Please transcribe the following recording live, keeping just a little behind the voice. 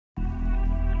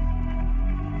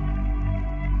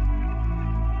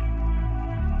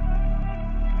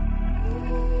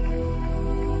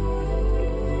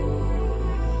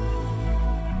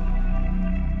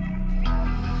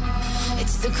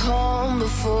calm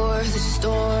before the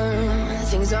storm.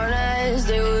 Things aren't as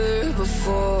they were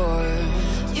before.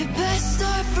 You best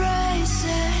start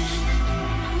bracing.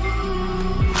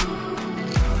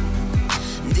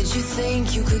 Did you think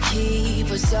you could keep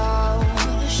us out?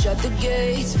 Shut the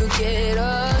gates, forget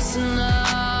us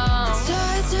now. The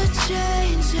tides are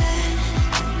changing.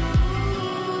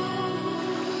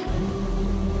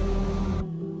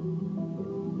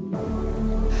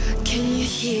 Can you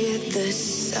hear the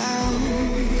sound?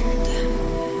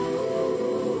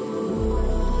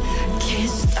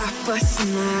 Can't stop us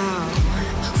now.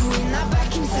 We're not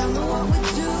back in town, know what we're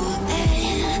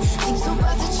doing. Things are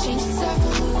about to change, it's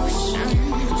evolution.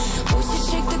 Voices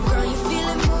shake the ground, you feel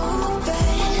it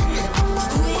moving.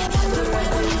 We're the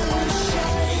revolution.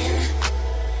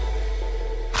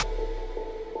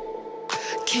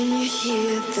 Can you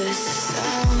hear the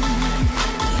sound?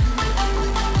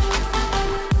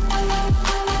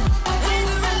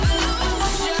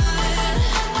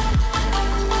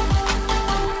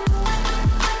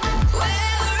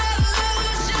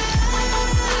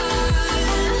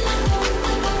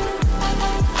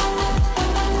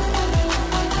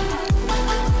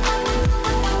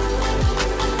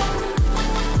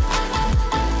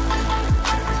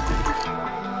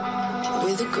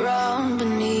 Ground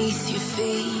beneath your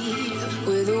feet,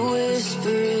 with a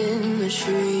whisper in the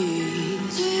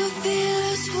trees. Do you feel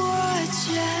us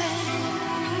watching?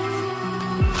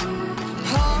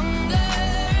 Hunger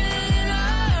in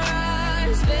our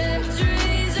eyes,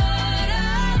 victories on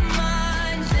our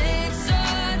minds. It's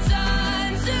our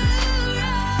time to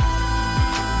rise.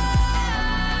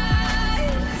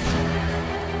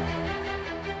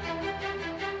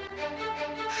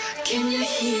 Can you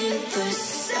hear the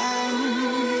sound?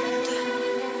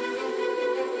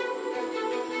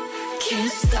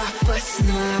 Can't stop us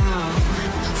now.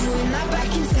 We're not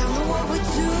back in town, know what we're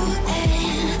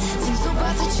doing. Things are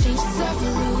about to change, it's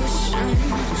evolution.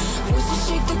 Voices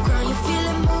shake the ground, you feel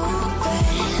it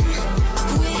moving.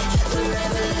 We're the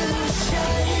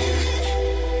revolution.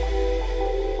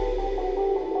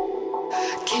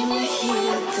 Can you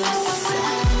hear the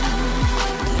sound?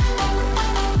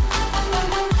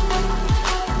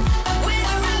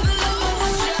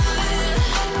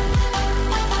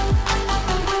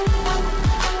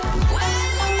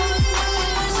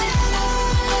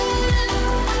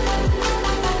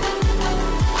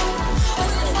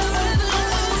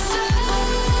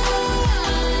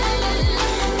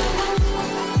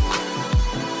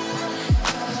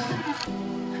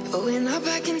 We're not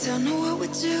back in town, know what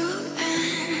we're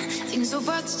doing. Things are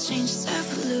about to change, it's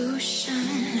evolution.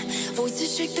 Voices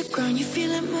shake the ground, you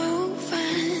feel it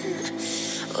moving.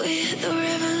 We're the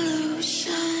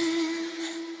revolution.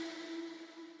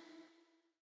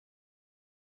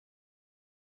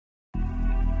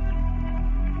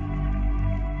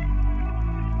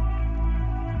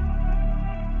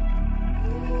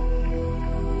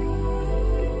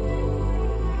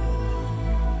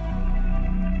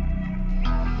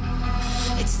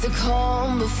 The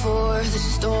calm before the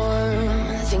storm.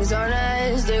 Things aren't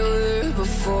as they were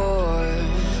before.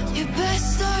 You best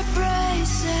start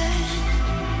bracing.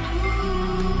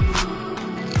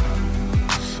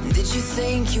 Did you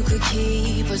think you could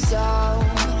keep us out?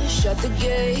 Shut the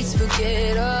gates,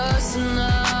 forget us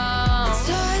now. The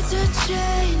tides are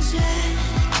changing.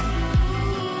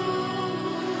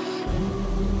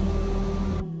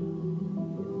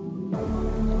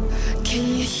 Can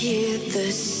you hear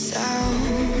the sound?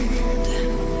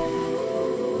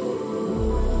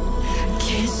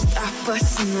 Can't stop us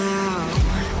now.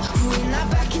 We're not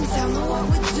back in town, know what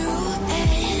we're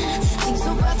doing. Things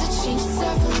are about to change, it's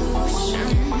evolution.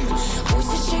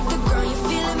 Voices shake the ground, you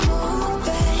feel it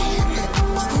moving.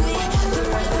 We're the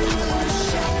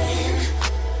revolution.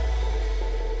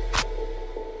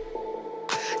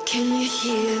 Can you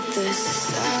hear the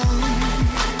sound?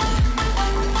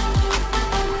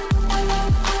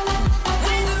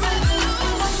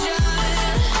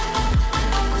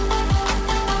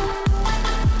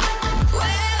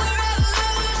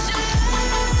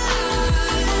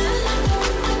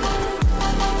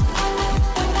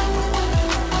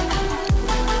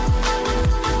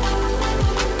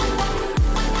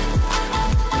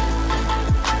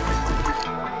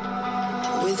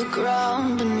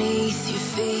 Ground beneath your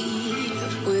feet,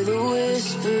 with a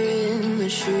whisper in the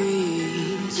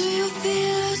trees. Do you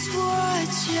feel us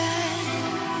watching?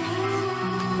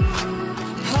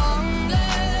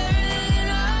 Hunger in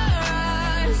our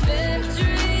eyes,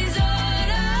 victories on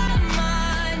our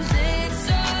minds. It's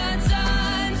our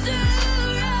time to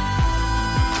rise.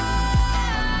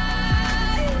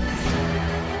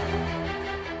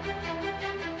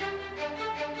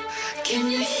 Can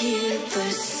you hear the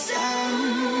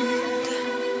sound?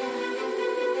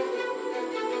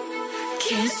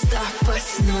 Can't stop us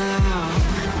now.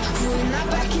 We're not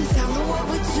back in town, know what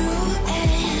we're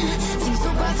doing. Things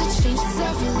are about to change, it's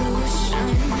evolution.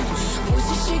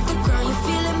 Voices shake the ground, you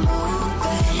feel it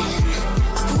moving.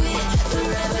 We're the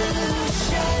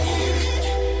revolution.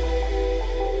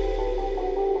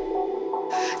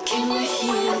 Can you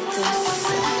hear the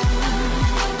sound?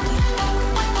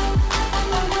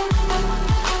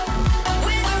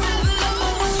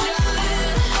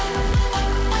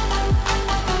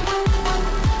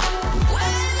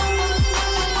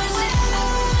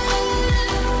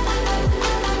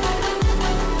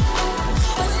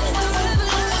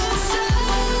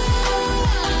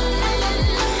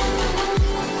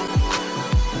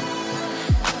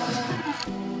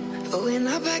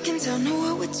 Don't know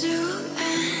what we're doing.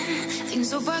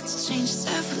 Things are about to change, it's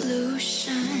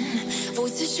evolution.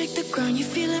 Voices shake the ground, you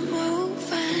feel it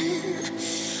moving.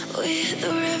 We're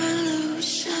the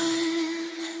revolution.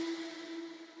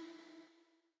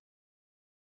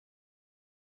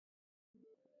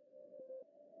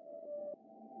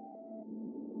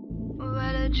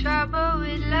 What the trouble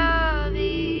with love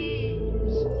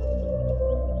is.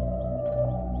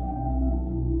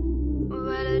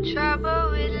 What the trouble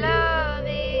with love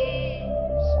is.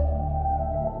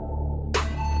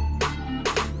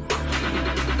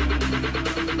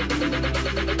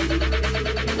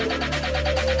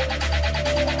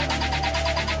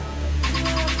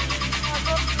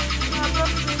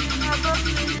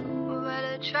 What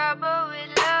the trouble with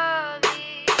love is.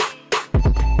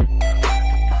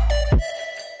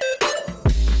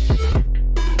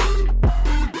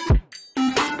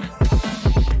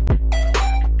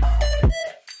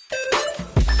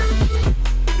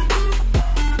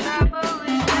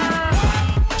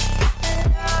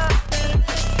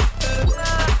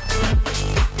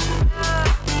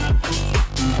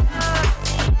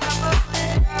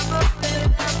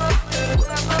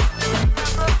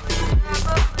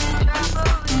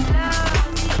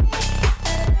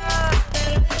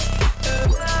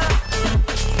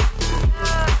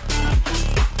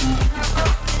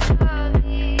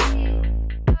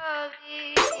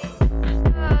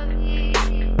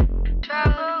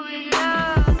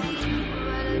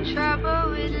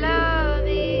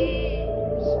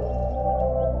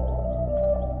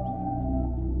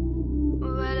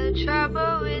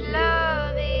 Trouble with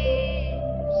love is.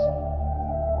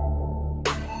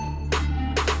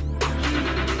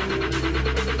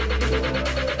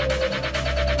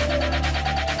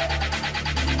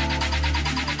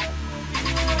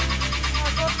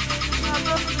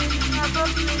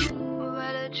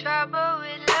 What the trouble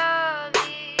with love is.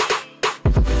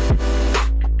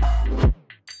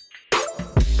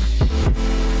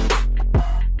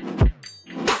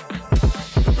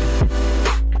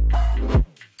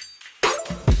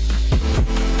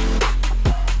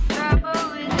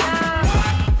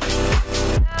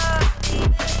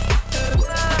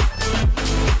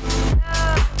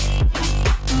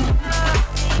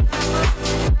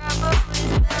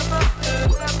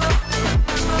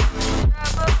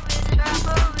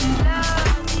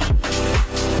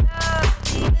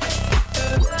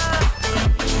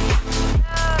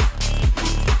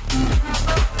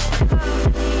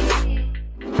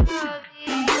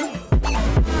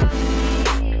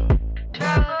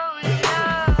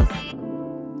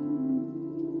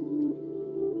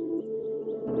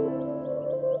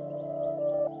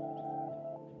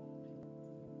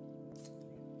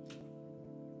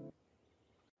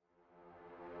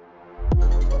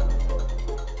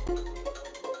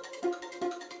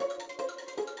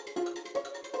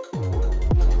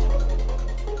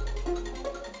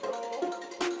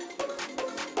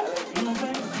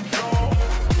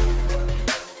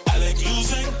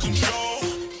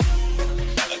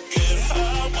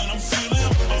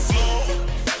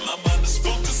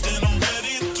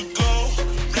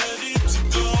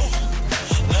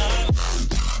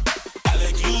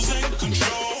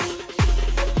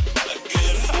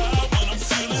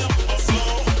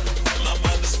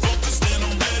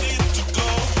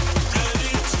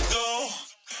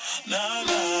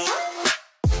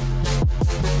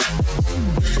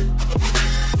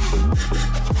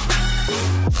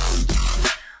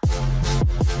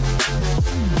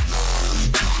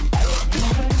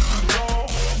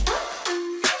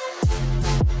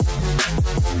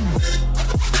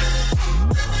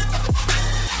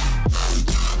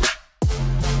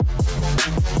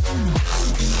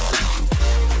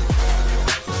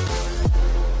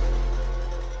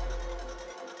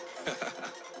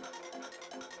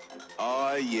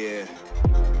 Oh yeah.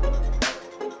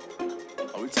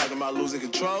 Are we talking about losing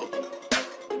control?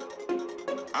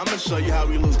 I'm gonna show you how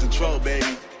we lose control,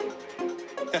 baby.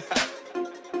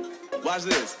 Watch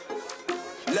this.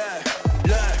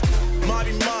 Look,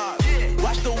 Marty Mark,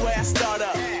 watch the way I start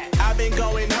up. I've been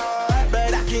going hard,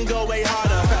 but I can go way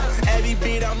harder. Every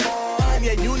beat I'm on,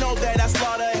 yeah, you know that I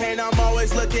slaughter. And I'm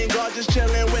always looking gorgeous,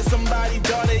 chilling with somebody's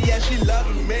daughter. Yeah, she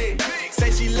loving me.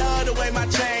 Say she love the way my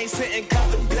chain sit and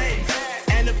contemplate.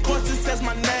 And of course it says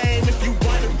my name if you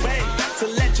wanna wait. To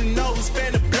let you know who's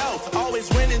finna blow. Always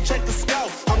win and check the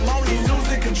scope. I'm only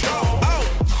losing control. Oh,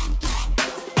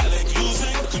 I like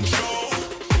losing control.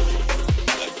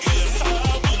 I get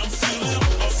high when I'm feeling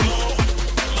my flow.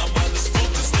 My mind is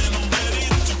focused and I'm ready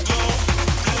to go.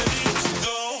 Ready to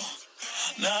go.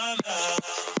 Nah, nah.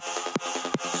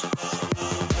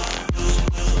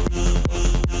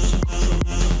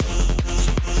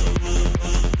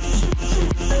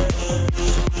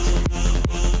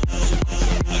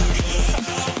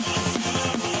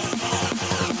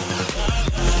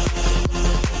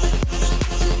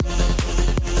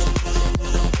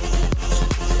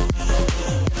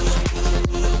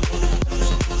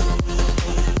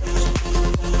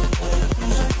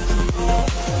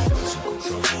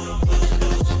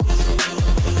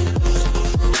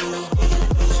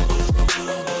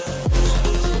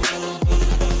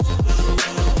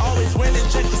 always win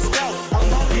and check the scope.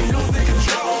 I'm only losing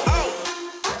control. Oh.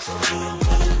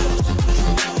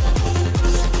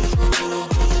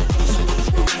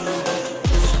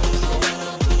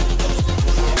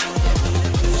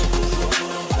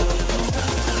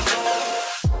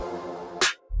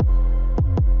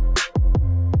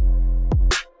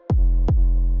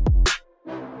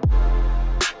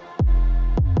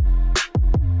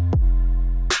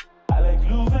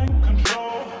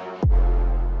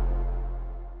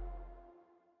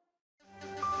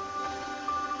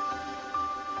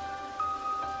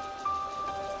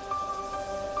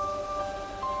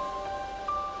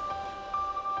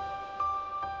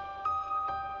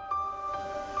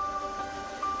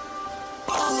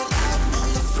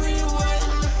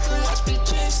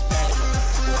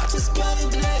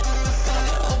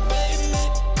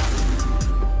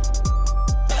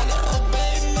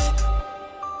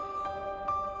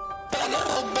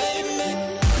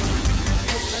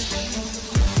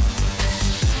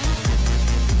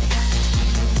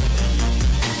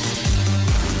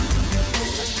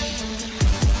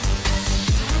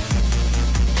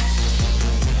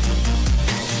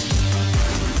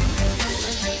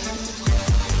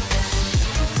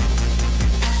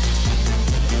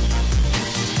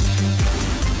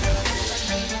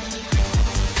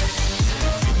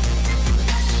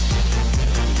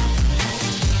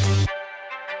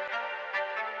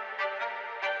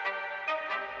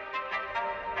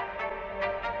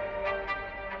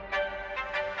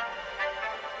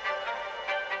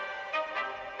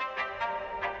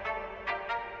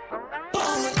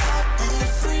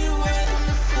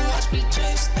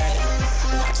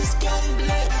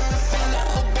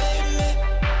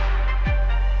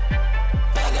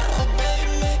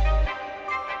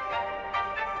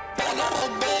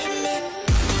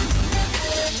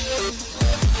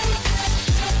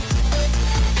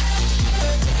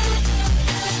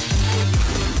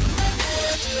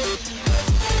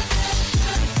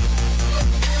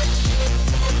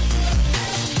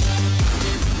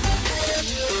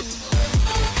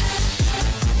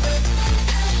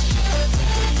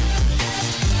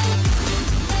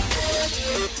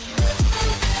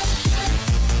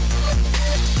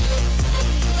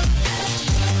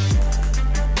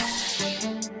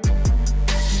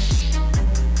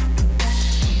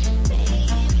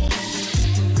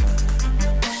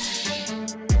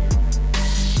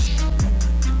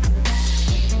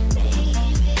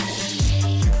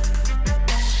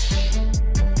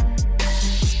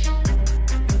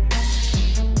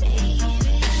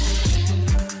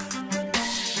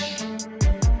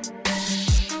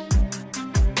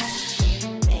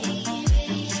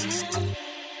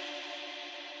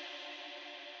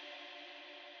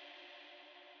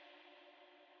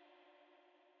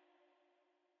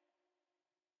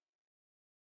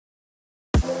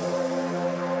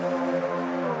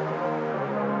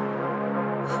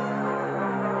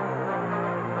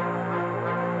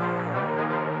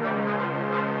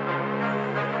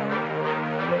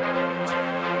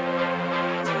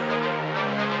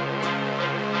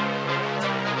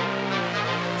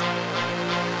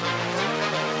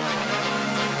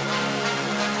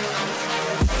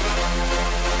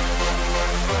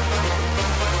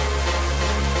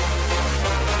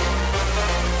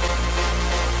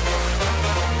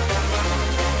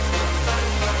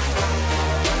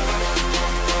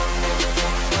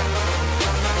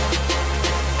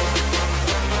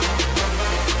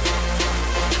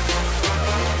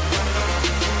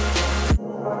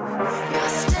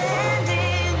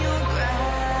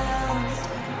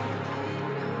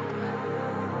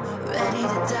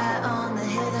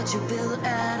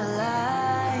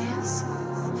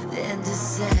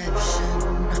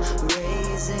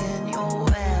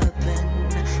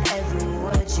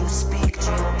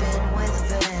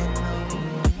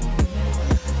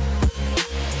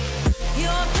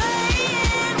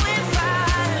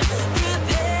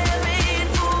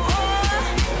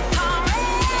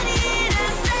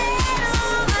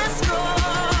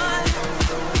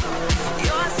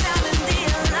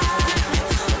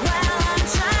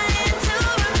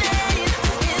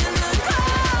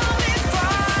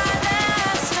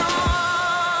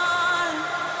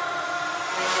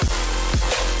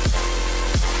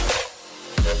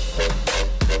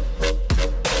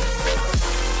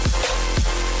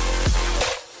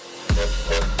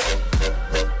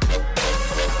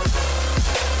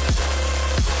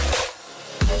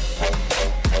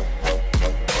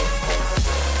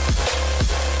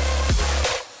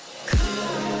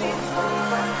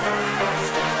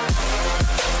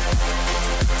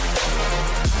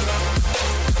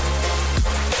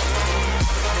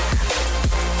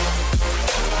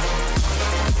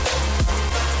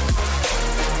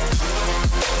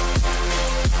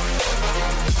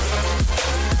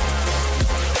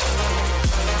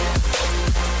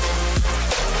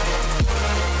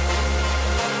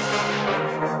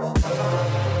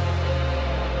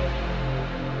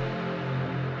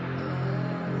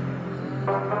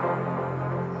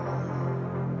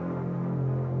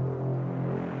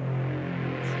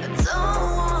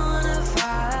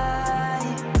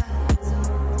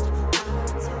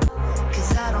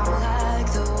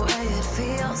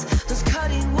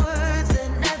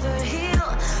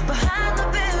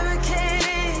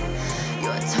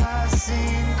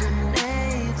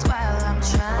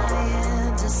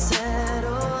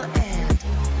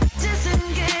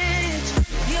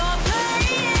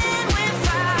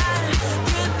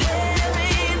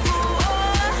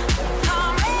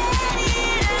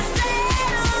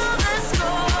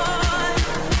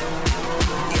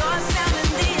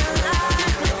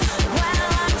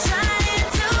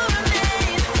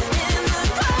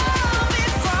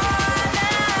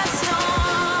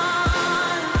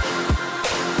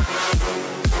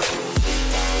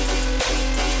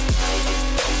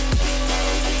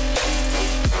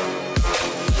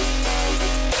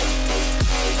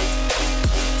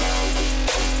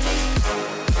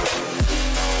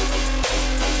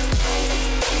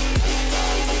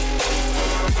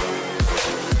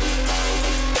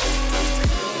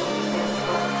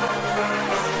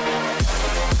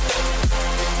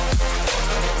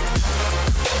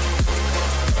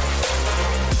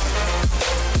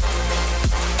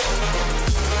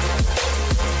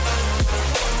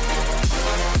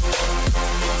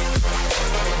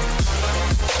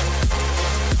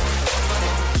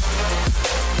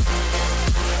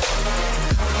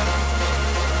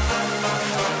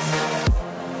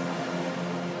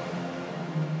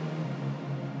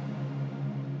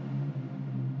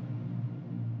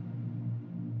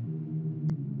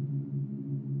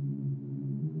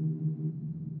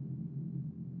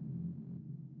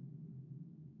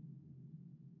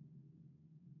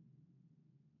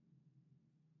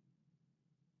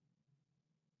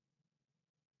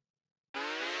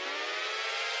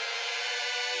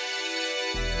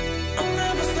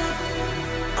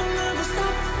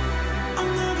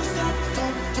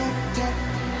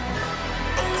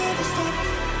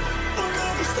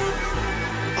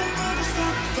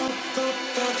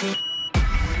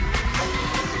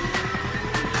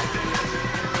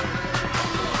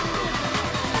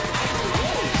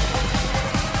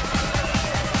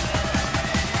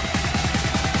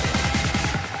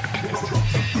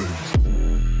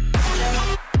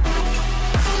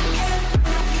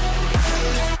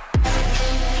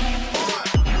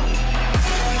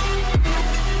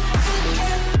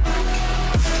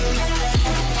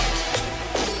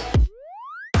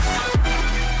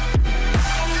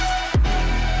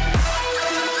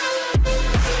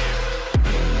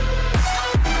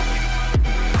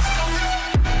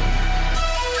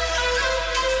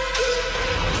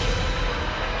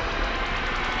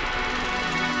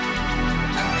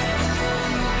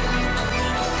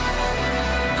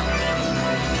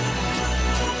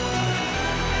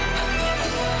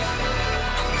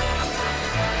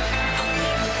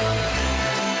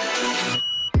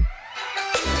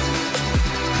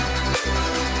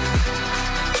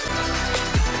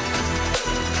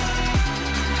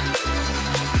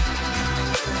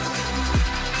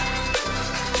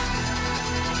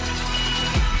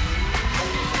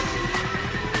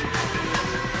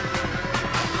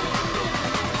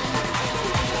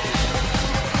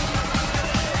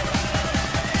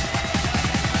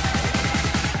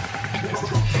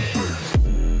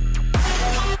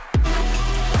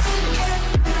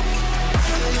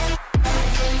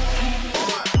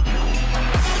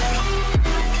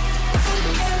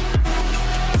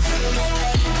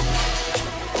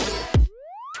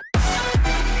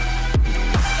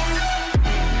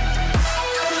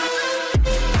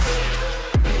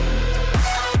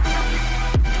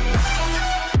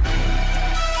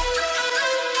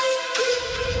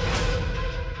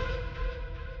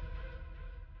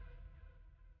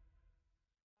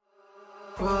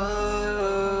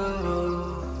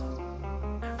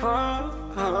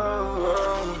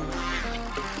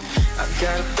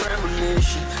 got a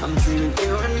premonition, I'm dreaming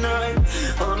you and I.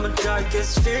 All my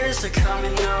darkest fears are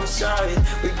coming outside.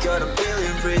 We got a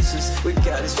billion races, we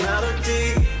got this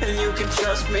melody. And you can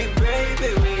trust me,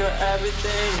 baby, we got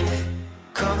everything.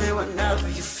 Call me whenever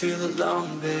you feel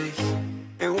alone, babe.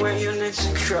 And when you need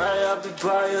to cry, I'll be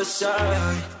by your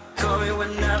side. Call me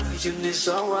whenever you need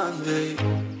someone, babe.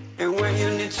 And when you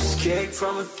need to escape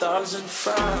from 1,000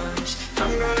 fires,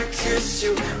 I'm gonna kiss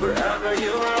you wherever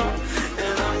you are.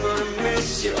 And I'm gonna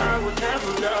miss you, I will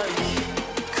never lie.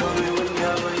 Call me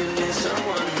whenever you need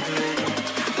someone, babe.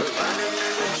 We're running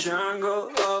in the jungle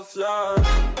of love.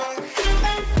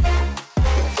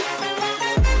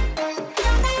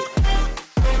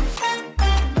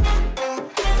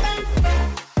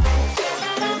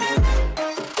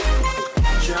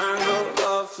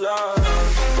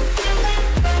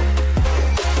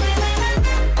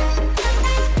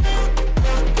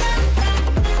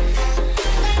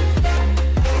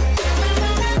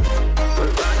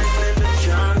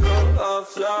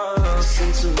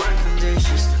 Listen to my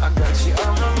conditions, I got you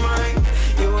on my mind.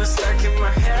 You are stuck in my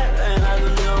head and I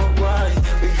don't know why.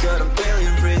 We got a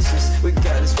billion races, we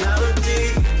got this melody.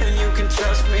 And you can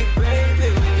trust me, baby,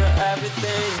 we got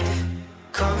everything.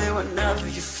 Call me whenever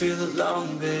you feel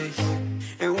alone, babe.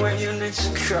 And when you need to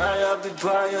cry, I'll be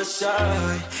by your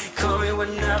side. Call me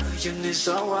whenever you need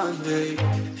someone, babe.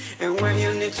 And when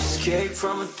you need to escape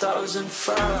from 1,000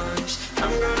 fires,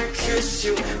 I'm gonna kiss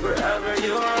you wherever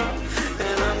you are.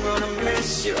 And I'm gonna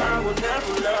miss you, I will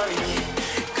never lie.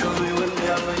 Call me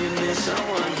whenever you need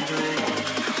someone, babe.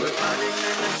 We're running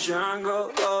in the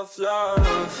jungle of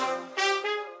love.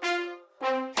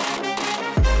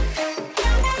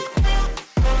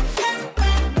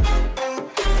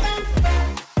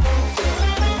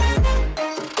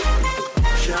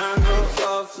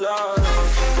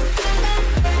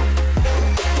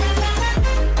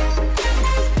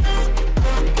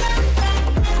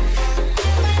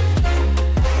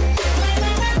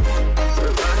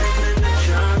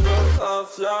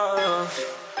 Love.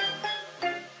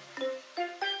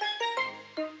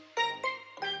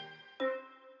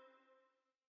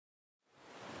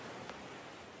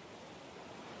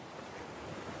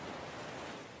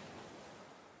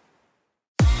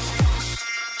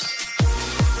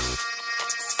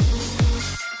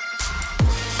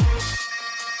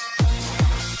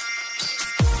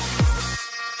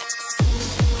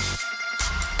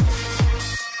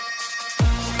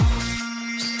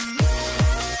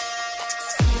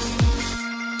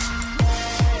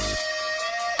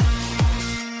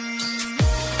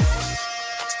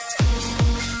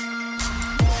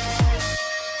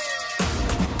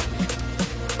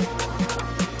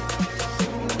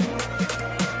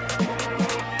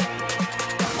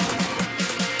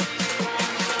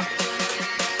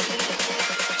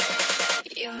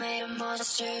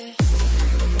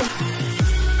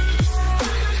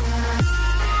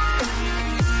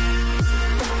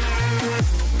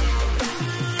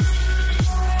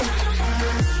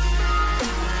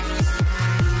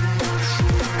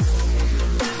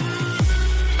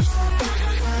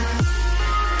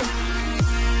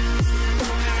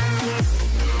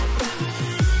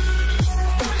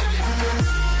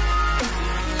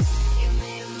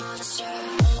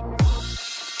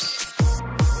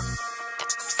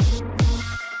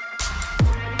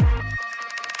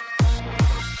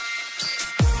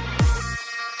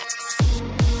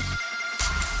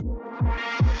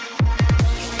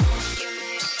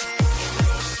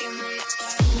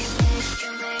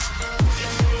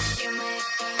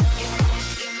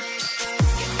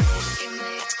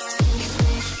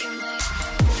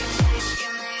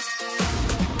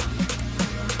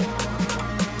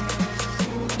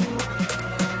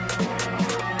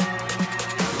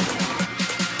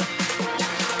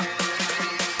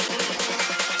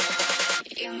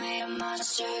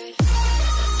 straight.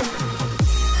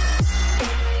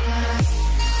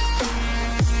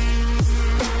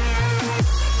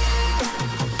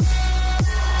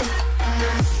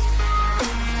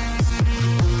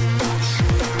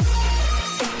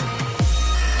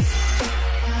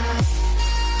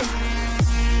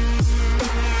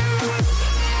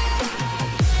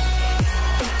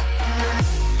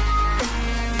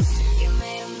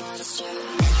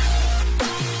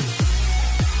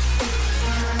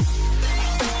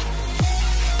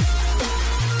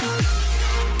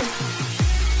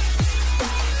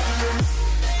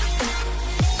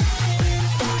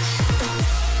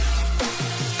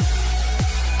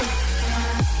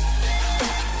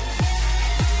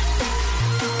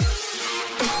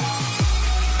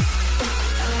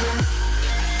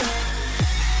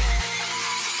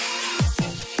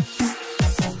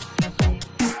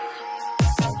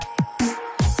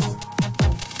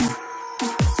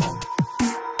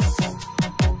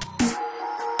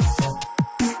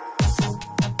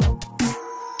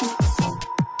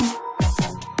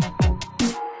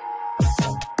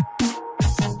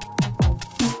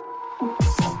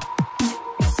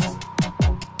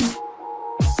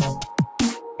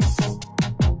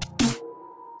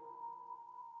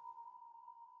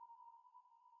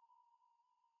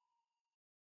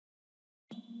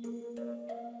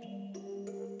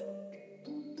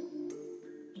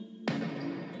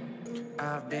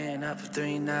 I've been up for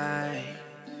 3 nights.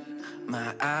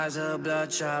 My eyes are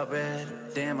bloodshot red.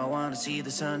 Damn, I wanna see the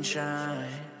sunshine.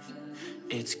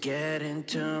 It's getting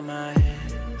to my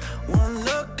head. One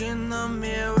look in the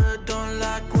mirror, don't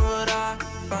like what I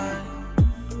find.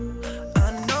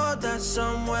 I know that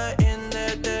somewhere in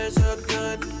there there's a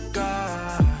good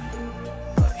guy,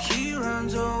 but he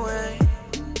runs away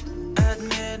at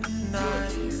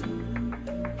midnight.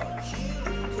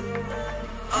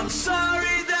 I'm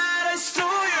sorry that I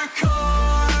stole your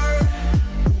car.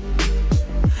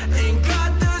 Ain't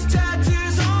got those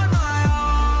tattoos on my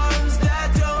arms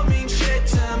that don't mean shit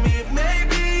to me.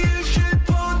 Maybe you should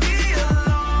pull the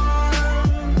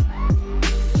alarm,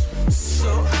 so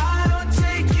I don't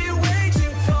take it way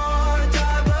too far.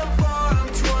 Die before I'm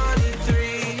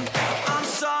 23. I'm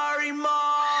sorry,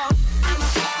 Mom. I'm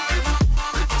sorry,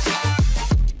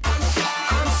 Mom.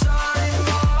 I'm sorry,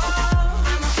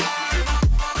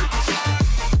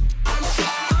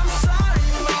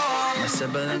 Mom. My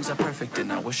siblings are perfect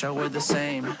and I wish I were the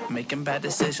same. Making bad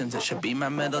decisions, it should be my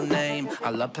middle name. I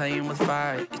love playing with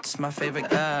fire, it's my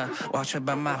favorite. Watch me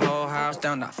burn my whole house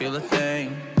down, not feel a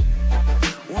thing.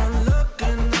 One look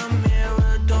in the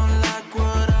mirror, don't like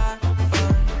what I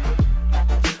find.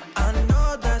 I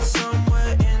know that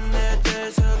somewhere in there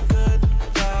there's a good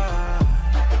guy,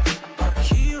 but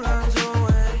he runs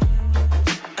away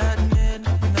at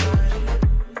midnight.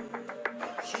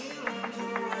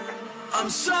 I'm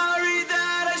sorry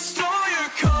that I stole your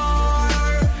car.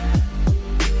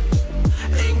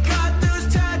 Ain't got those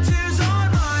tattoos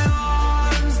on my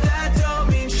arms that don't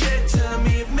mean shit to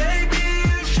me. Maybe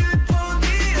you should pull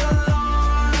the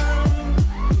alarm,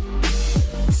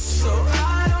 so I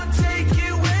don't take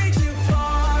it way too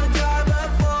far. Die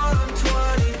before I'm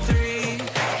 23.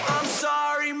 I'm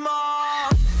sorry, Mom.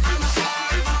 I'm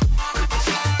sorry, Mom.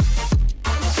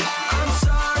 I'm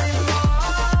sorry,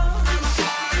 Mom.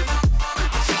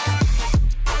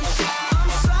 I'm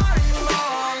sorry,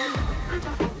 Mom.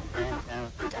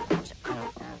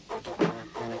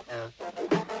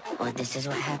 Well, this is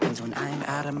what happens when I'm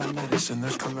out of my medicine.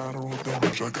 There's collateral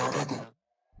damage, I gotta go.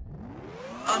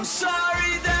 I'm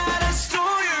sorry that I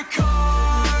stole your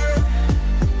car.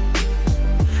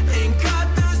 Ain't got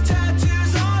those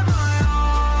tattoos on my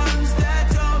arms that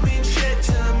don't mean shit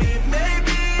to me.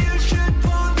 Maybe you should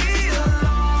pull the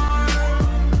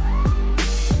alarm,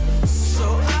 so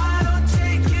I don't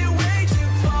take it way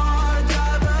too far.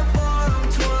 Die before I'm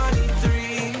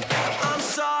 23. I'm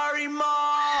sorry,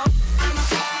 Mom. I'm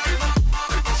sorry, Mom. I'm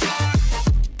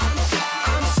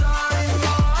sorry, Mom. I'm sorry,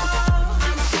 Mom.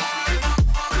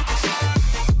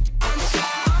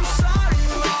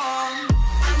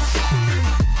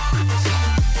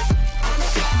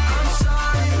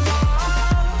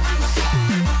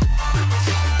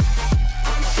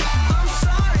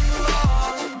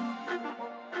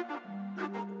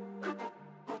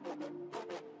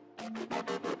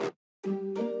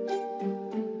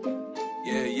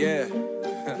 Yeah.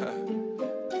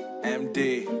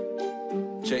 MD,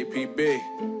 JPB,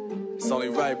 it's only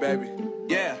right, baby.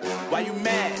 Yeah, why you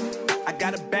mad? I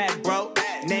got a bag, bro.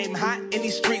 Name hot in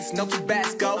these streets, no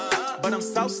Tabasco. But I'm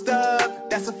so stuck,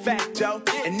 that's a fact, yo.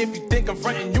 And if you think I'm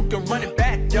frontin', you can run it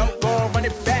back, yo. Go on, run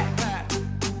it back.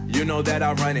 You know that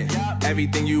I run it.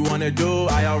 Everything you wanna do,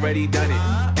 I already done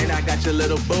it. And I got your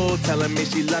little boo telling me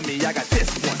she love me. I got this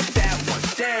one, that one.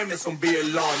 Damn, it's gonna be a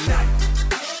long night.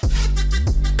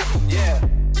 Yeah.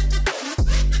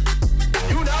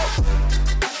 You know.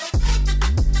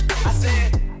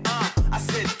 I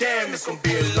said, damn, it's gonna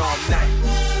be a long night.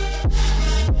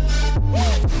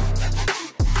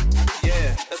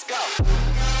 Yeah, let's go.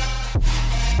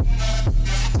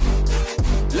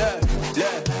 Look.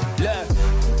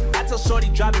 I tell shorty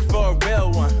drop it for a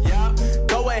real one.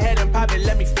 Go ahead and pop it,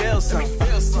 let me feel some.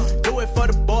 Do it for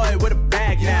the boy with a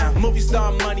bag now. Movie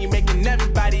star money making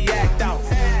everybody act out.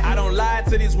 I don't lie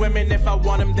to these women. If I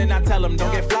want them, then I tell them.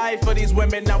 Don't get fly for these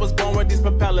women. I was born with these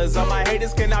propellers. All my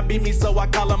haters cannot beat me, so I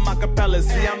call them acapellas.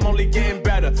 See, I'm only getting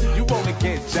better. You only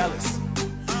get jealous.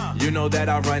 You know that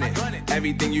I run it.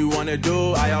 Everything you wanna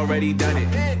do, I already done it.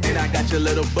 And I got your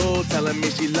little boo telling me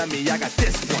she love me. I got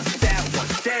this one, that one.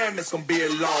 Damn, it's gonna be a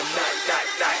long night.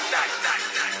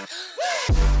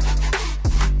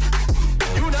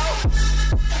 You know,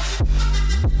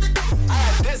 I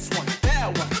got this one,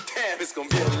 that one. Damn, it's gonna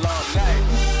be a long night.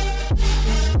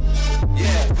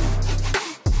 Yeah.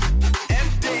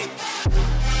 MD,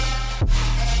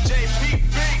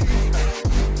 JPB.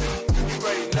 You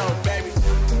already know, baby.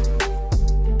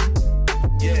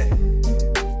 Yeah.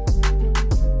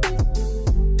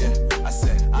 I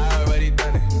said, I already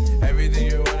done it. Everything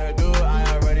you wanna do, I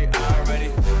already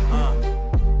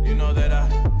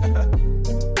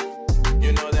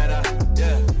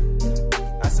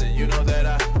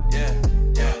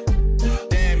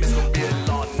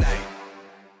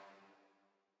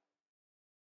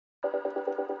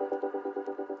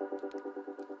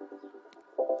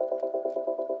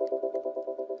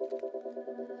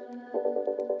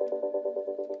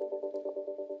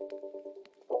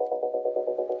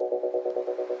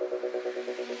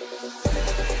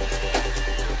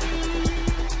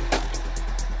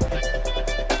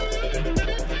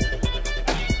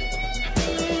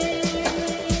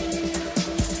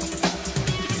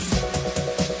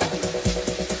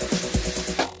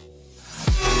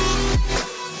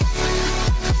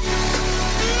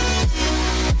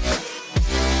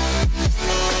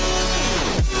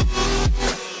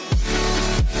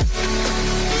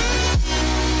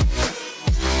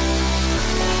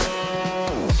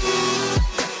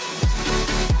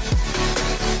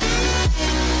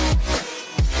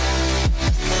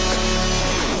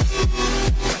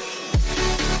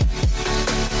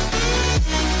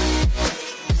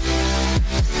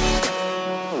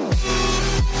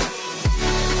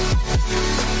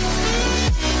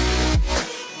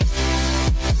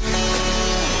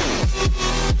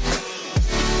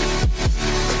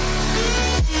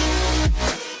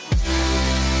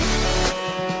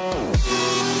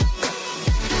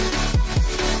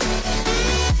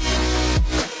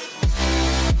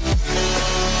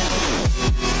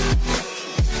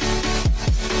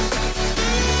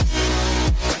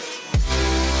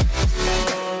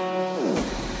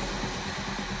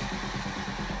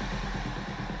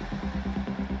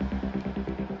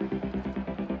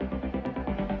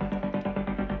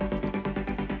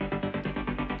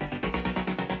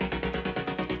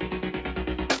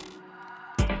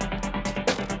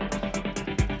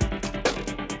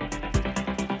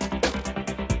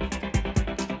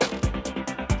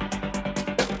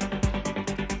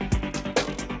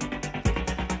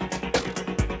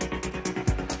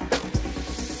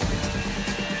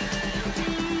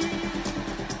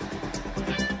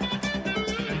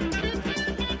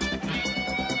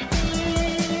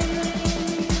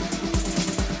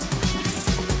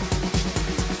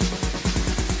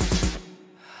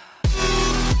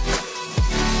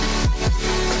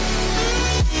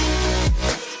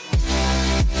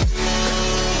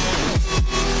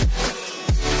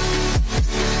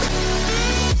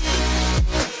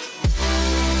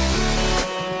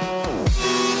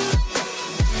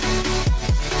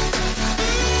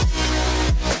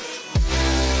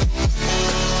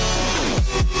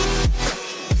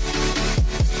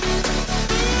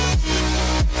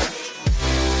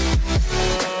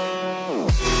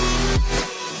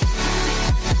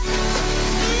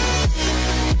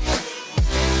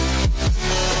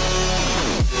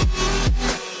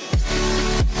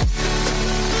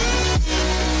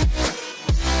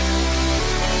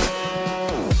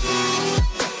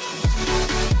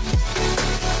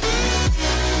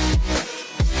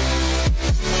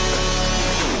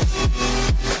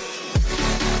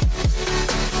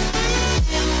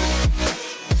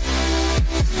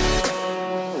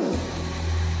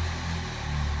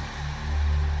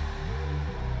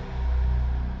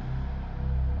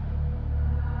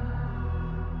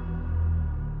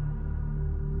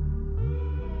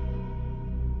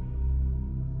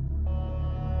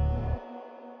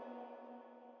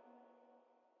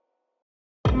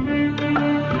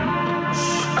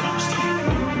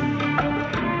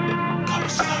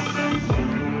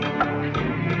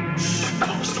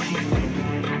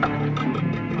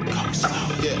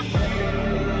Yeah.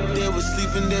 They was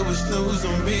sleeping, they was snooze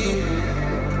on me.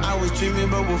 I was dreaming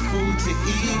about what food to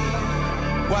eat.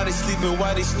 Why they sleeping,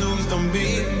 why they snoozed on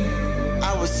me?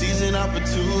 I was seizing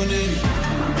opportunity.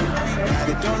 Now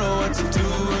they don't know what to do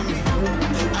with me.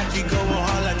 I keep going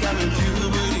hard like I'm in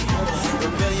puberty.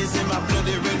 Rebellions in my blood,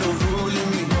 there ain't no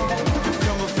ruling me.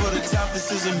 Coming for the top,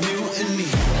 this is a mutiny.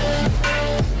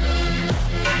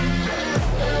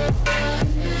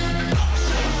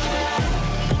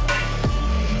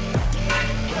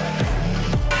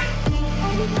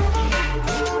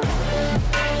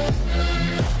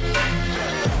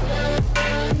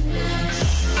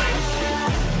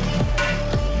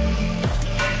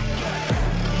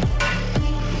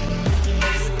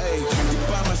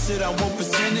 I want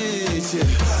percentage, yeah.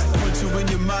 Put you in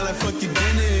your mind like fuck your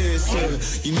dentist, yeah.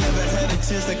 You never had a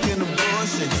chance like an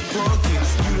abortion. Broken,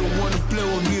 you don't wanna play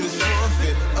with me, that's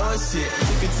forfeit. Oh shit,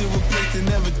 took it to a place that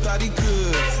never thought he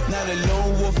could. Now the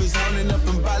lone wolf is hounding up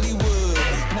in Bollywood.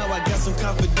 Now I got some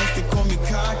confidence, they call me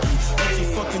cocky. Got your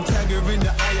fucking tiger in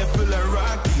the eye, I feel like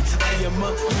Rocky. I am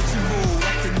untouchable,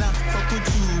 I cannot fuck with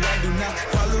you. I do not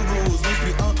follow rules, makes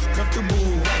me uncomfortable.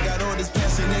 I got all this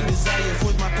passion and desire,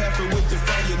 force my path with the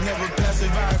fire. Never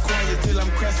passive, I acquire till I'm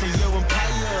crashing your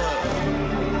empire.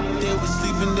 They was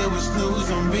sleeping, they was snooze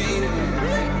on me.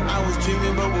 I was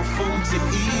dreaming about what food to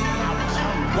eat.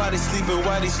 Why they sleeping,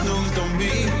 why they snoozed on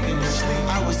me?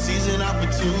 I was seizing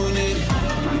opportunity.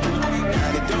 Now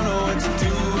they don't know what to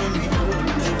do with me.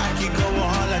 I keep going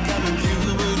hard like I'm in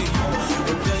puberty.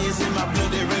 Rebellions in my blood,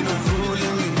 there ain't no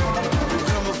ruling me.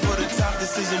 Coming for the top,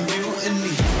 this is a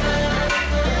mutiny.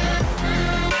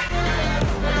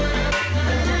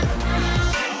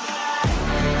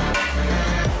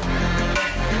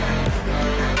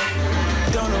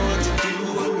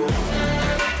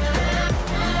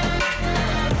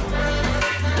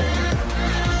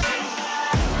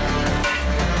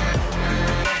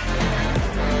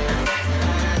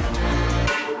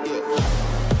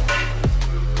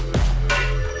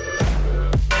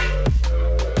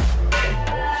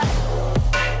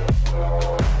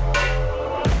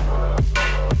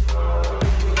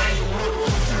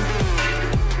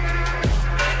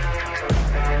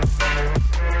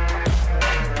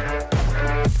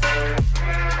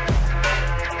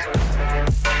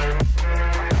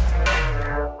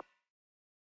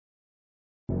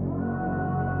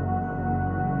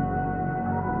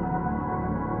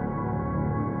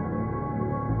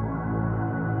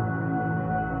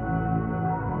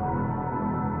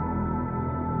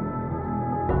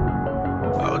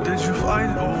 Did you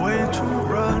find a way to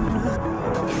run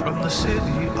from the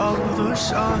city of the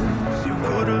sun? You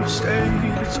could have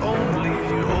stayed, it's only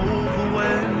over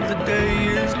when the day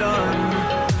is done.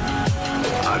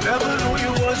 I never knew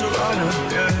you was a runner,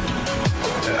 yeah.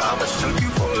 I mistook you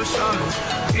for a son.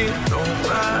 It don't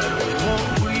matter what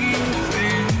we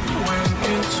think when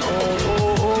it's all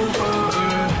over.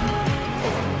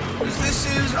 'Cause this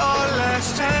is our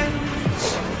last chance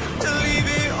to leave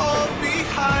it all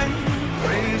behind.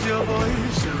 Raise your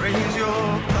voice and raise your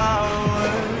power,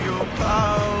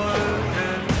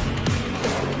 yeah.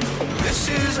 This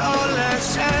is our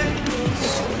last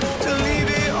chance to leave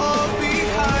it all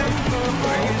behind.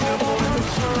 Raise your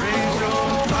voice and raise your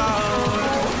power,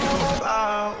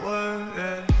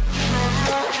 yeah.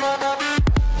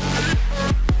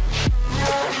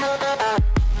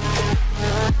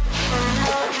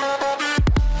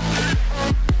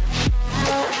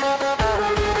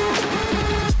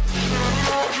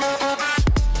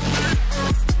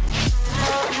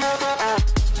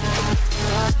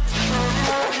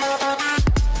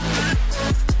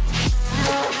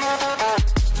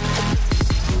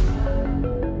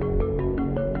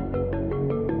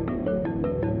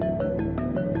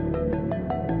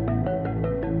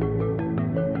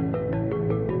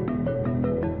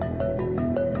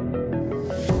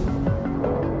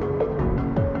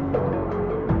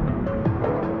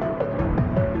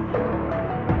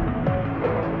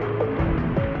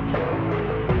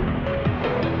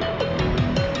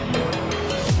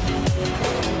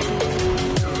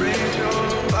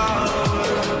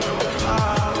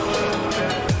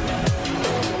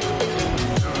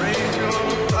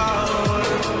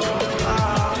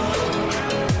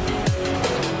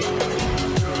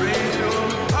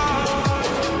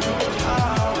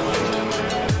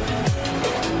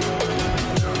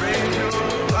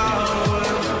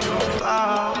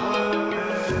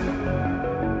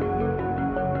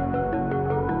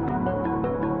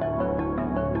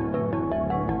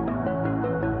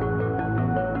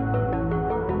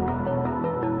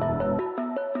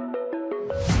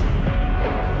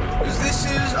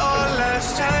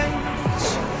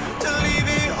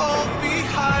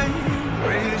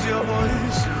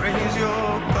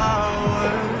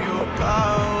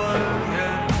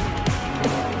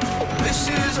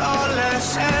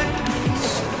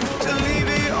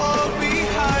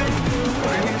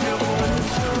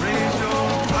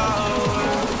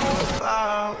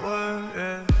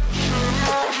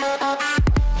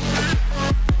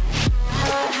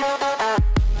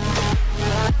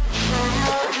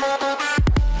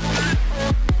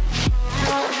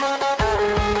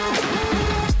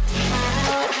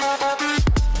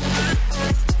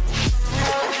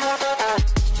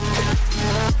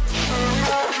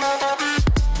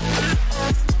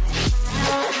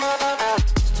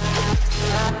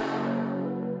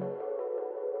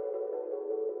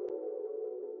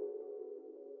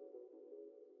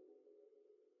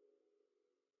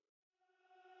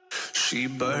 She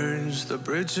burns the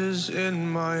bridges in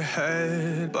my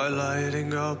head by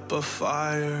lighting up a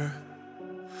fire.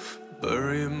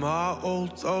 Bury my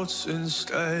old thoughts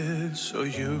instead so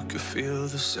you could feel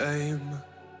the same.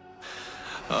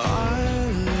 I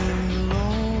live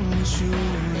alone with you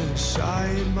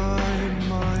inside my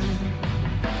mind.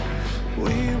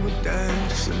 We would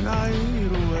dance the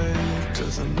night away to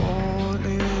the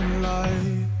morning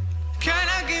light. Can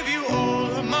I give you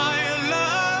all of my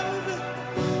love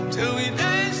till we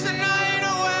dance the night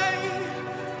away?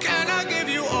 Can I give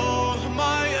you all of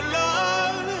my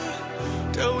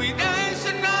love till we dance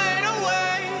the night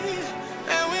away?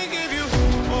 And we give you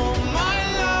all my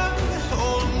love,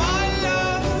 all my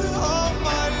love, all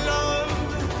my love.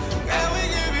 And we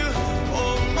give you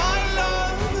all my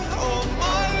love, all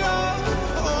my love,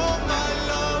 all my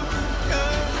love.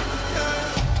 Yeah, yeah.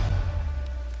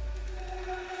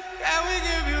 And we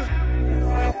give you.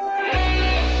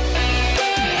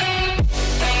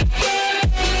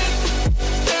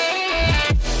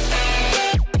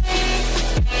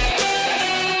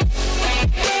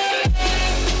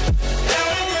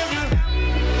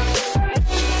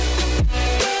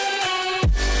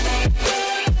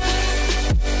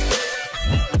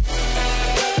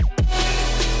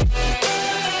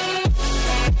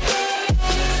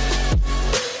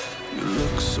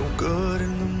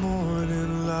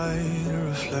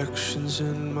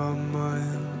 In my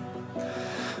mind,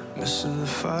 missing the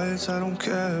fights. I don't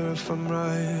care if I'm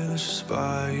right. Let's just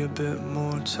buy a bit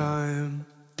more time.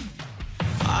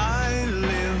 I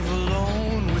live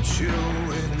alone with you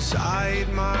inside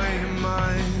my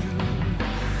mind.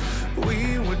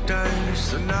 We would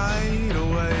dance the night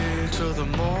away till the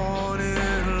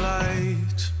morning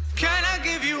light. Can I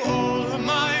give you all of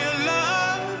my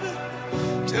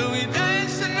love till we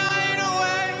dance the night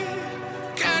away?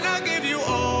 Can I give you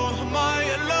all of my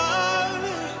love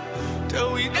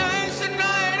till we dance the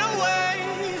night away?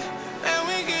 And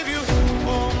we give you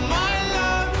all my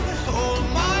love, all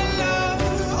my love,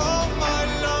 all my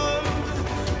love.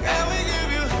 And we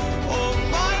give you all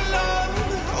my love,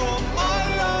 all my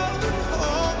love,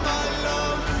 all my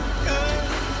love. Yeah,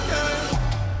 yeah.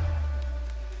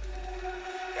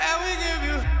 And we give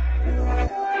you.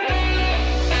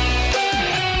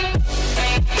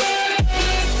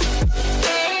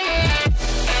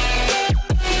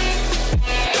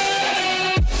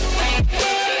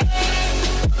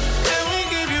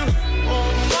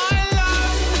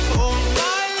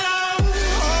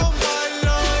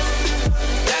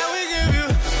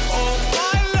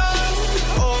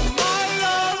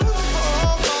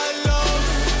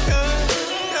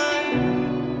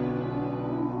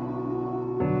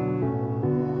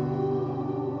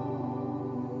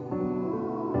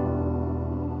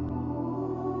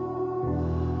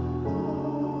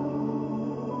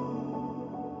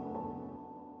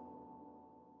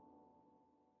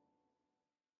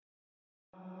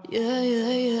 Yeah,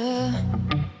 yeah, yeah.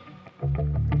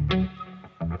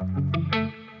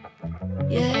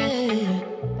 Yeah.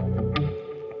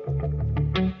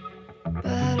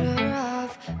 Better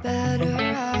off, better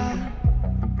off.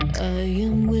 I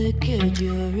am wicked,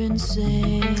 you're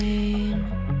insane.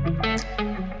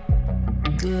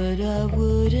 But I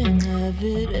wouldn't have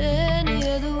it any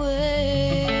other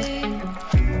way.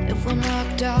 If we're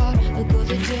knocked out, we'll go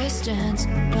the distance,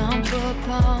 pound for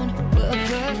pound. We're a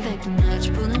perfect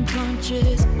match, pulling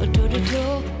punches, or toe to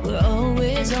toe. We're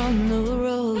always on the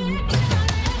road.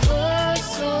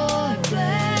 Worse or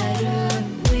better,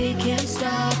 we can't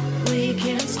stop, we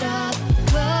can't stop.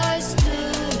 'Cause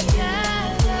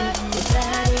together we're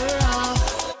better off,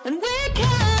 and we can.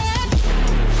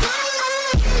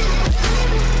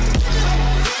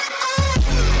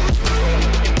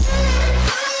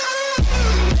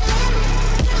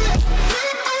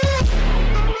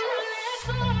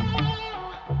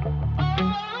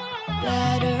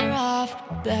 Better off,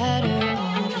 better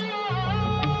off.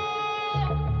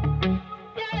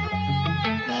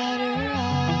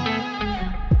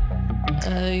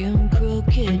 I am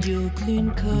crooked, you're clean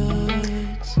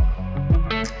cuts.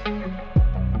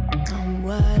 I'm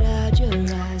wide-eyed, your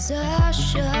eyes are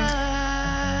shut.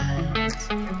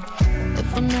 If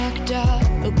we're knocked out,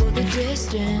 we'll go the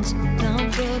distance,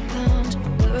 pound for pound.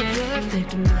 We're a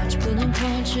perfect match, pulling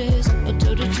punches, or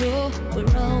toe to toe.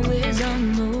 We're always on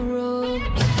the road.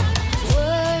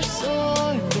 Worse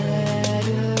or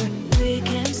better, we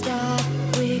can't stop,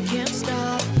 we can't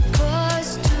stop.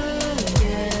 'Cause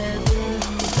together we're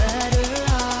better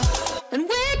off, and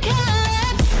we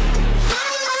can.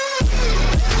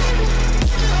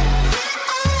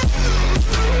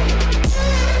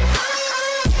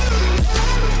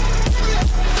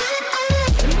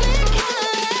 And we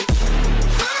can.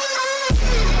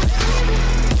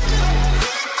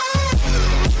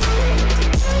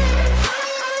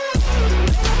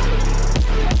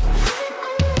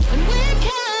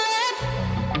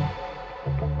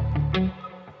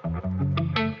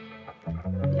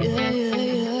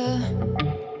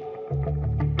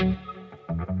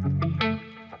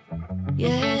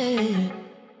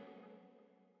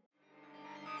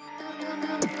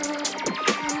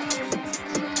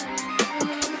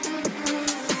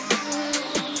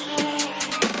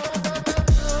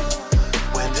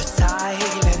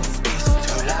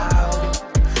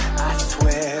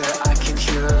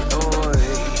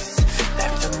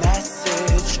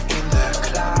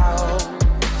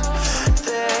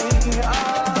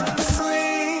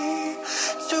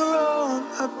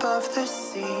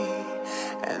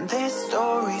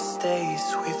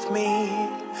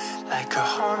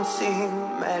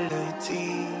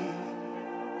 melody.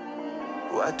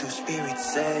 What do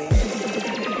spirits say?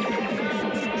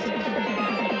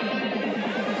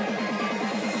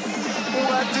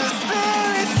 What do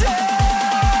spirits say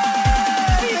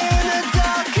in a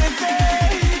darker day?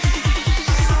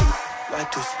 What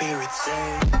do spirits say?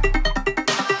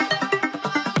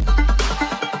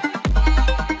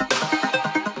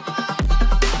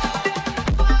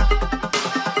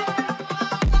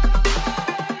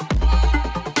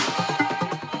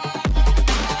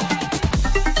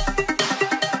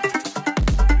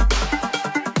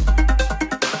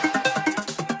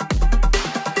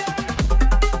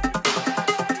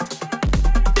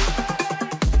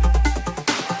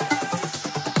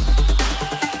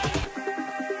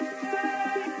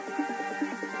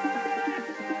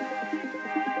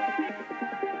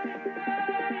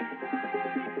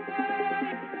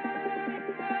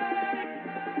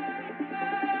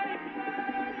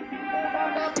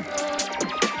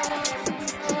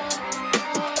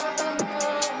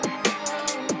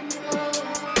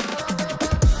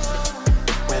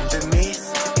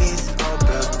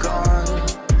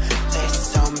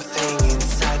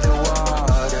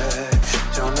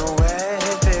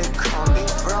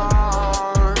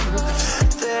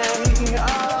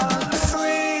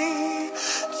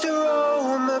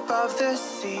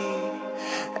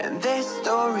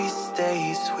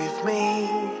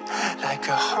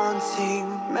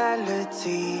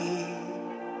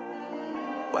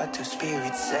 What do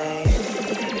spirits say?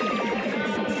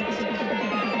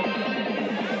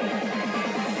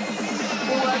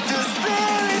 What do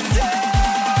spirits say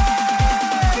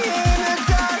in a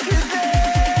darker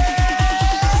day?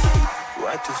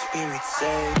 What do spirits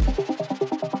say?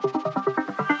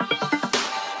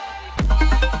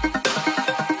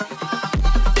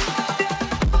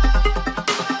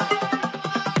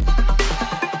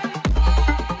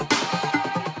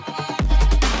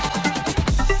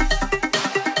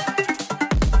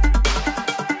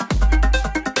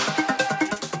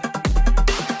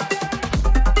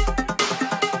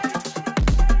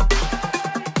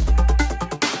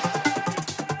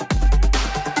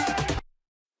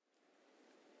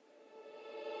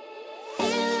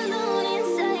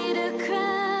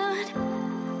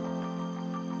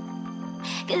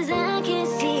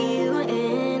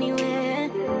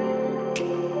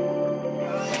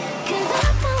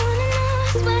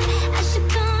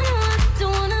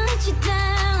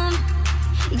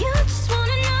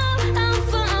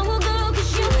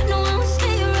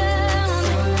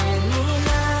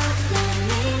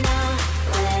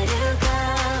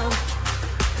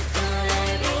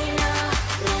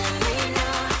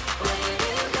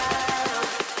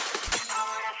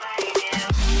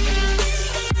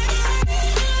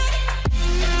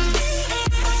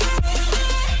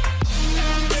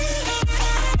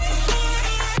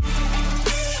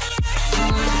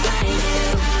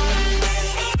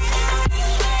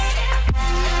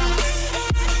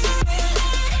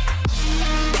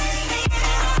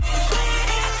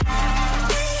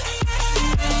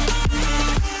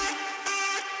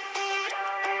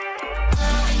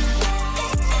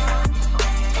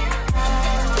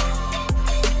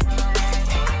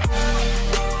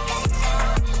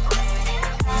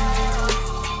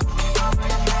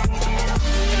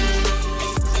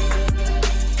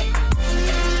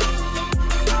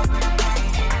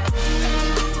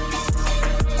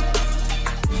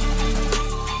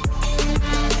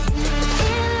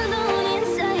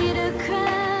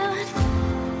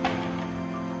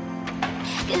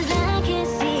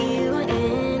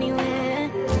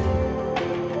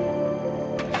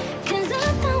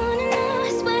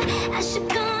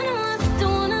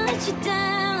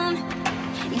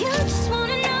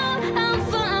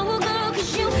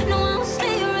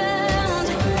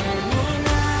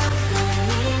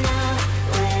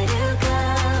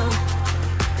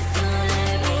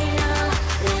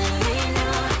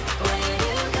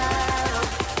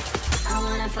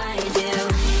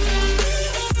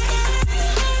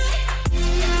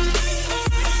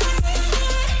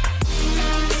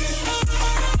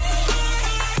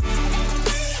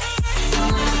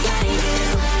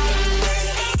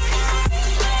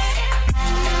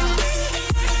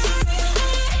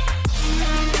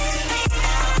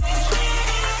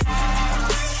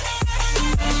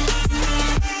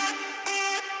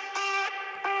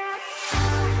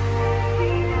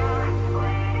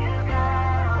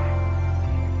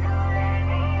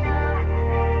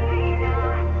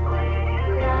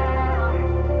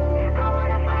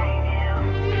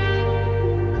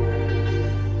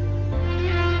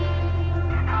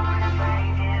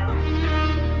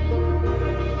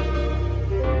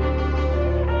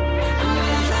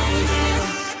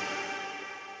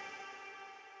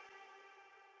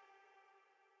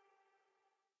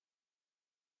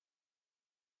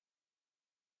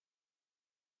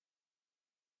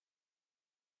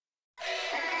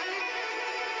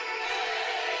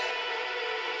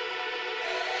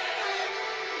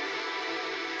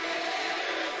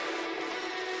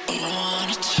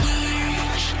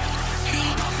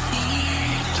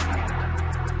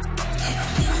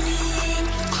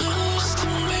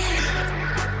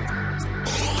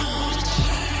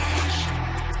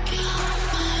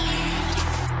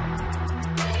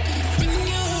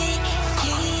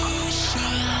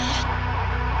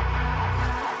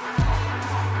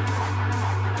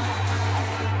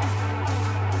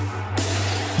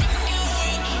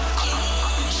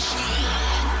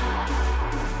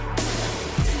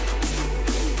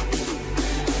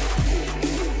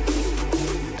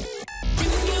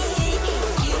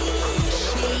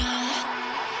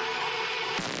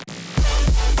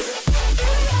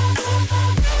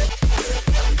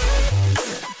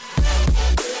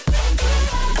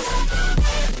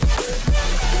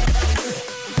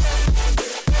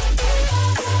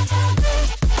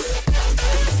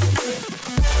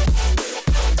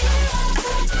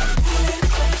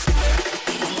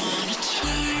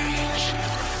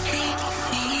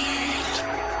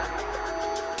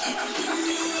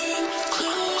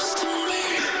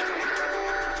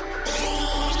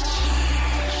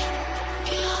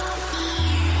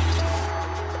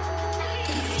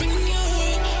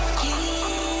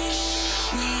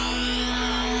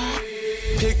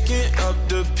 Picking up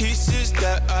the pieces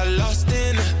that I lost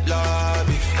in the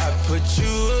lobby. I put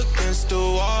you against the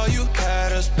wall, you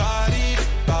had us body to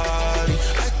body.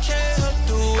 I can't help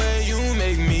the way you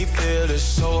make me feel, it's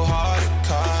so hard to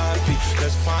copy.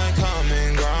 Let's find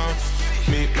common ground,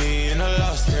 meet me in the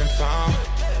lost and found,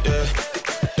 yeah.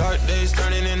 Dark days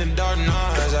turning into dark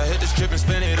nights. I hit the strip and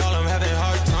spend it all, I'm having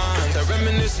hard times. That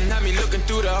reminiscing had me looking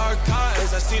through the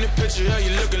archives. I seen a picture of you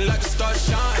looking like a star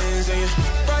shines. And you're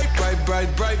bright, bright,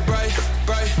 bright, bright, bright,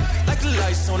 bright, like the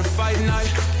lights on a fight night,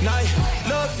 night.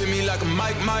 Love hit me like a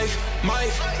mic, mic,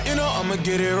 mic. You know I'ma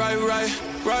get it right, right,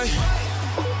 right.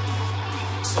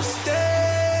 So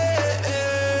stay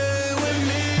with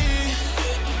me,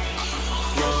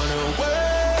 run away.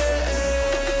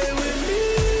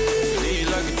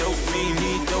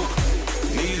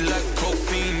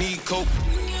 Coke.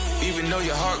 Even though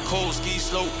your heart cold, ski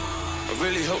slope, I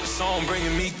really hope the song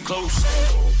bringing me close.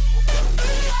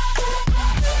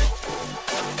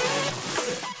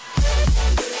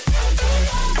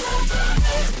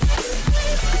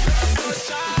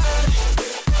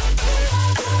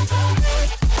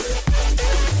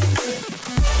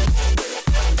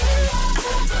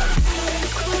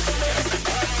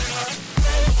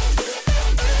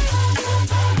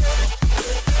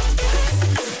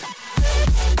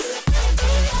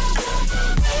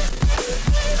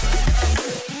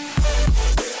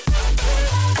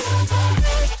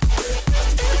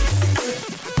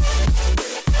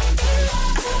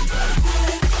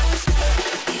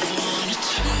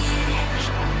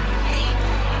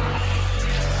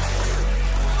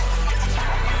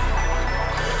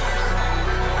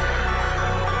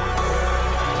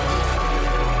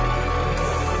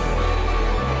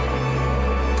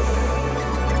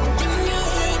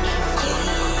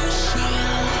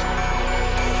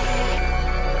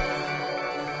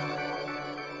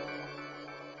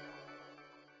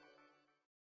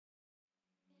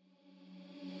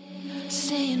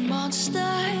 Seeing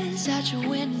monsters at your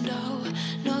window.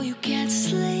 No, you can't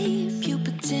sleep, you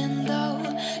pretend though.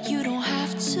 You don't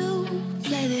have to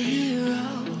play the hero.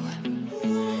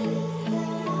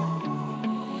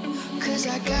 Cause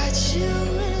I got you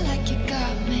like you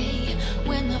got me.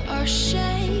 When the earth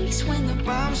shakes, when the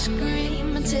bombs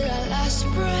scream, until our last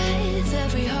breath,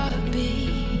 every heartbeat.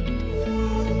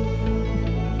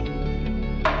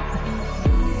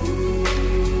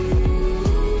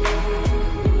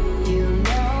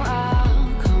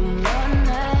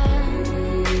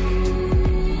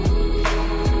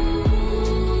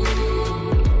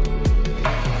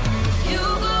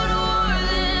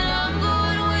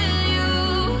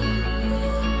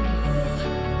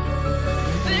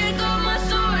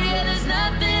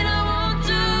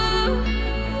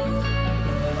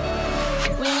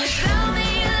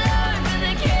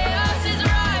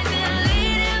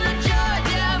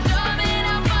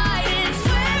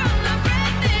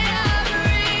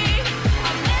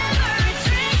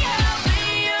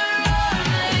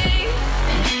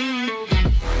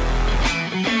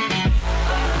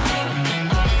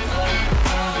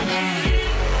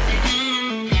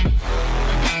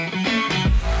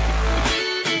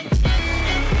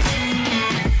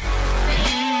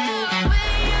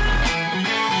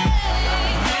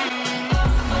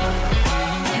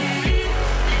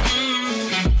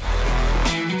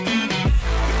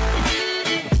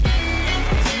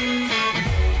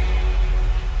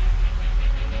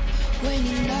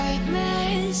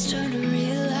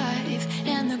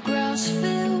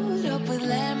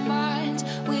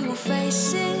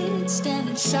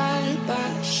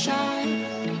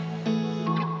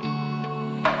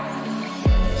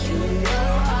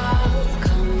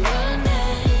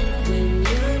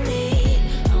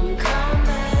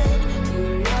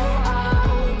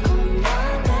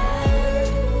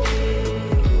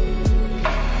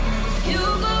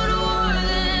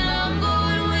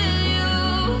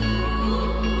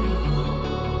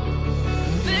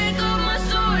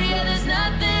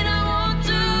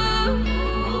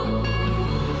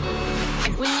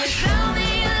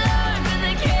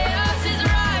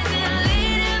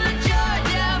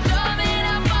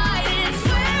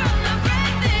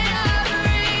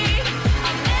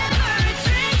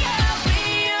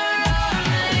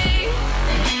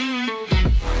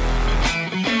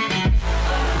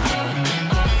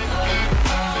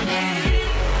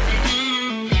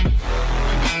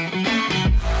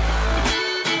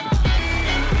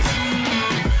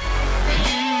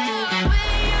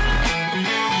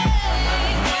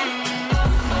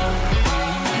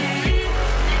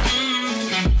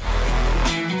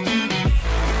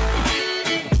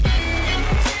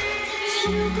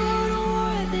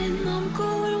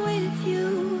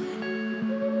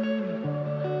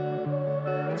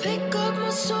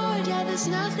 there's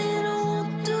nothing I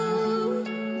won't do.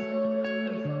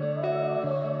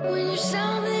 When you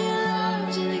sound the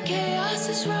alarms and the chaos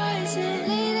is rising,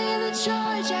 leading the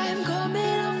charge, I'm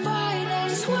coming, I'll fight. I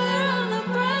swear on the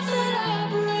breath that I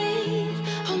breathe,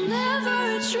 I'll never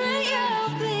retreat, yeah,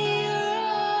 I'll be your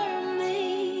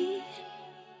army.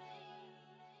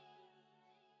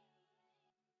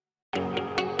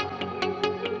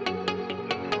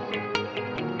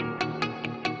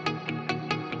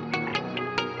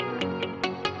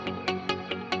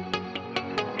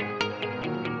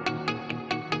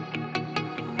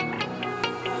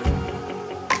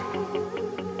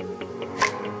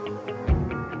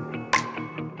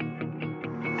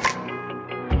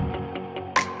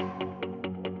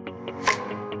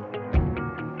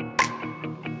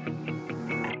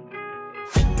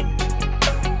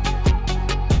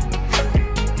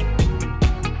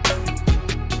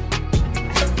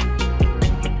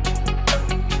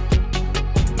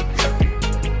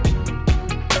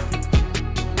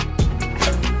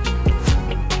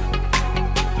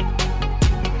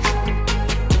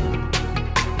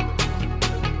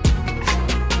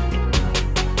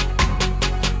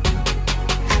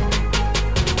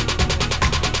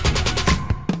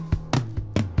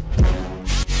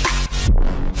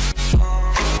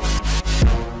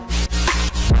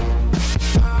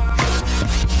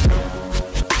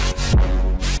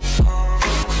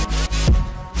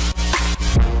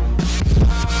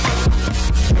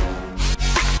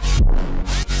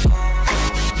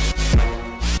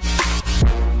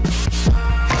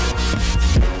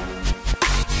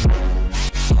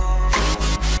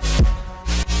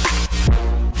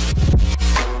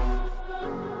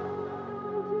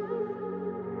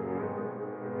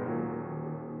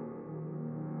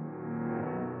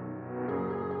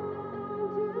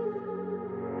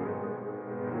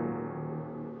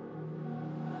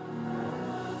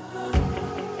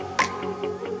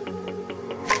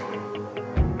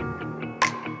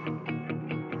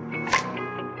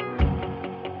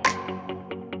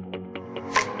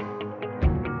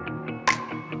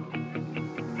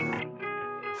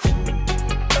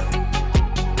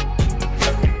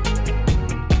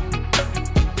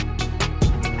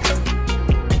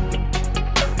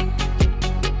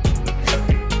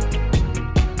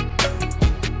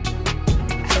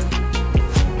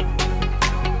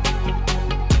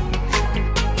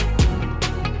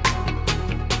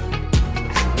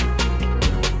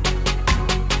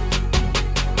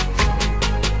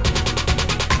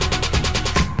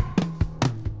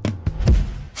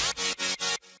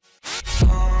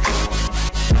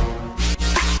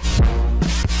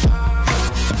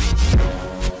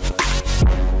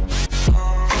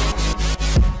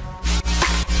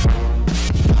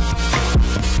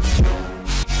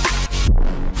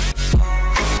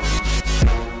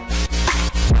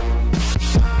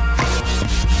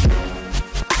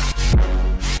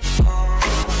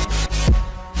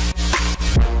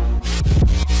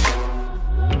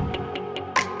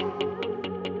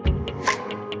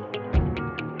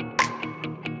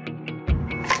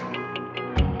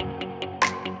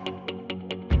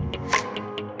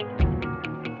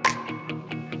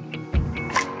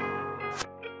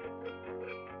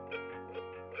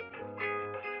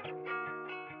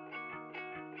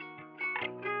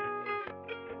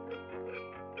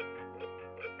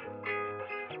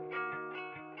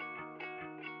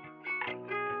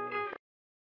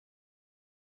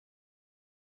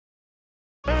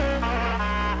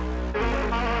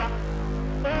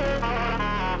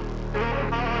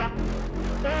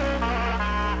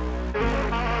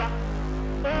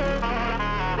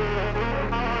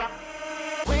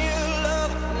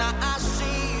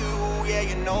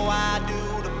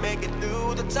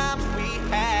 times we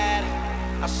had.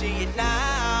 I see it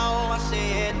now, I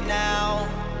see it now.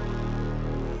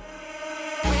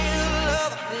 Real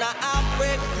love, now I'll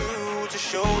break through to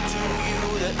show to you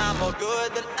that I'm more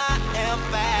good than I am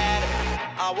bad.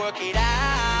 I'll work it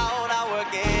out, I'll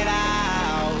work it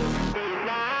out.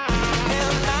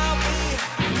 And I'll be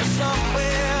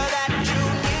somewhere that you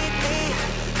need me,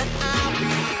 and I'll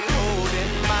be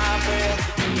holding my breath,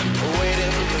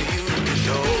 waiting for you to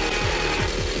show.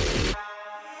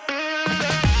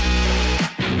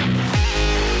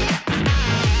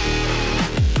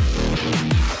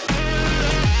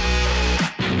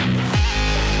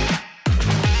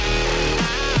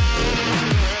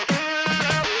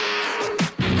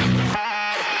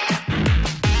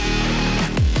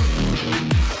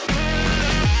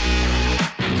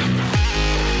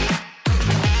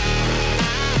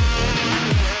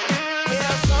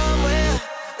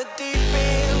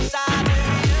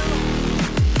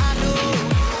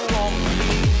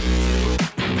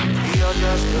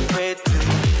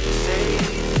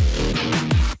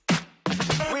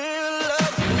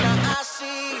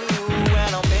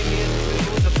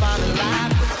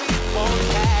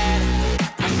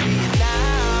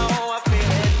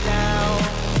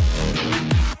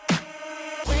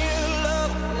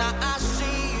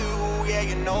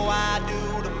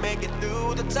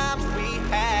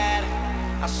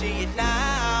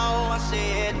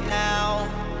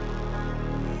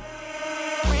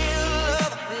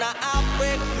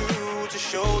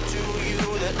 show to you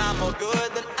that I'm more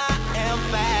good than I am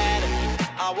bad.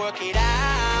 I work it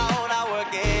out, I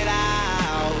work it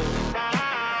out.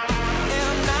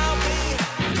 And I'll be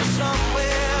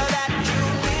somewhere that you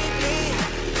need me,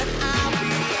 and I'll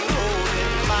be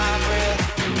holding my breath,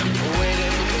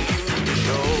 waiting for you to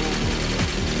show.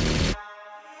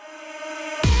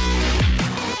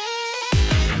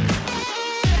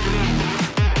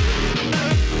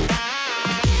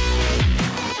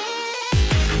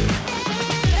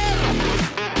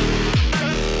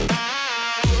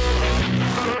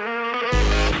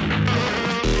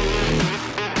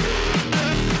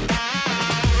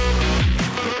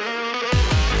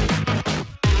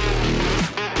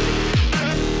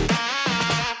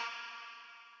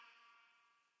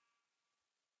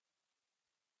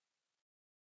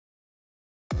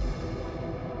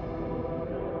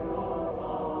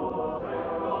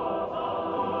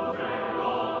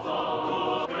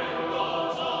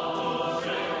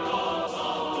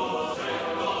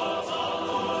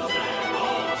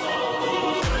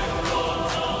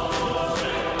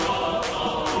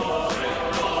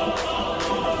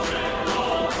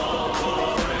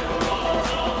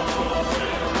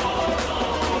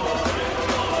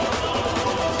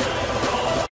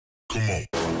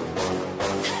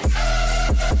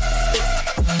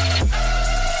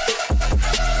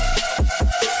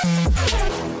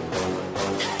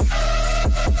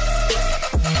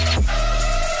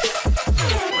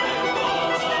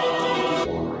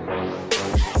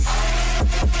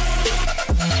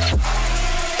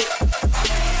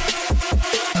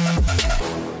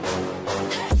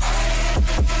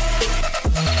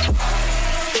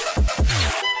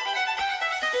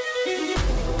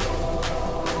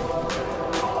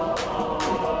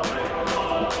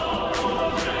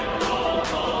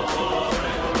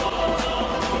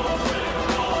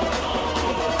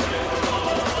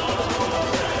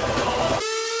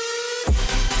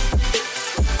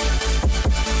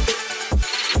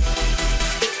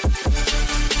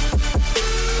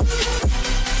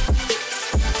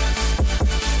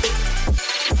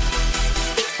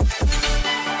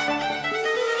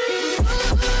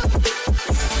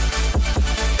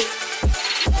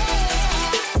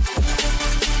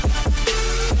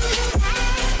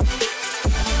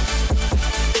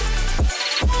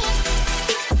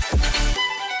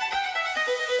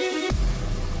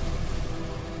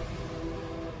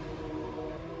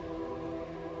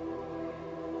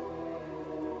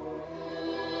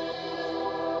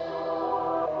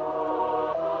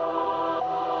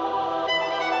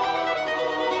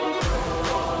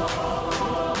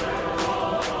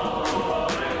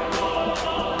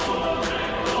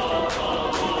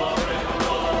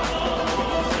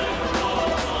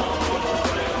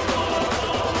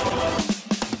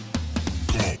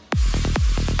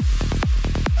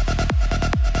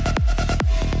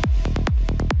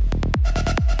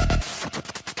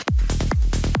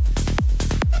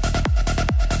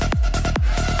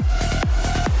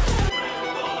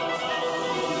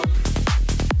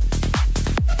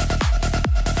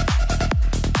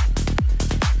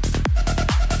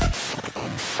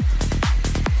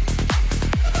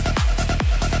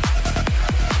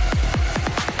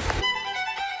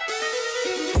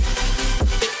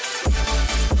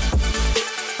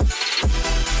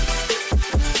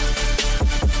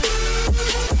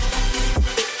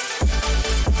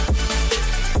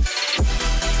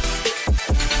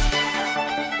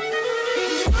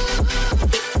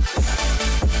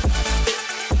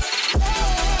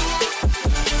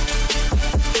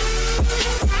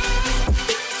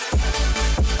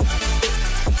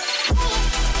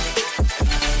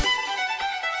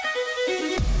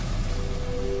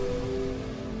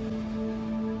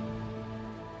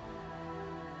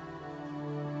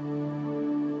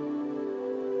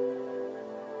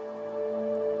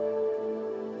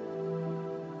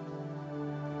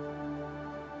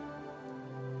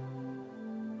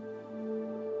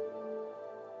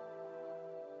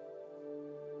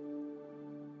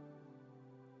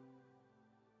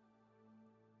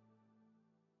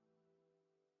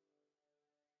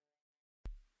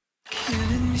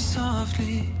 Killing me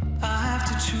softly, I have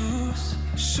to choose.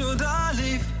 Should I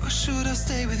leave or should I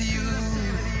stay with you?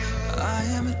 I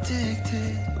am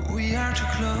addicted, we are too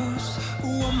close.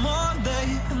 One more day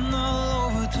and I'll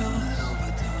overdose.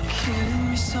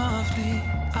 Killing me softly,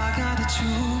 I gotta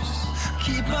choose.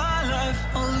 Keep my life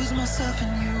or lose myself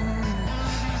in you.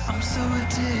 I'm so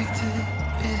addicted,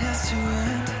 it has to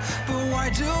end. But why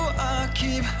do I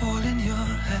keep holding your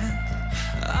hand?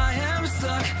 I am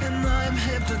stuck and I'm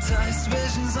hypnotized.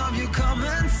 Visions of you come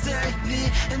and stay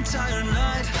the entire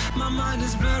night. My mind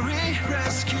is blurry,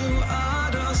 rescue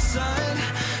out of sight.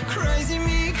 Crazy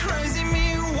me,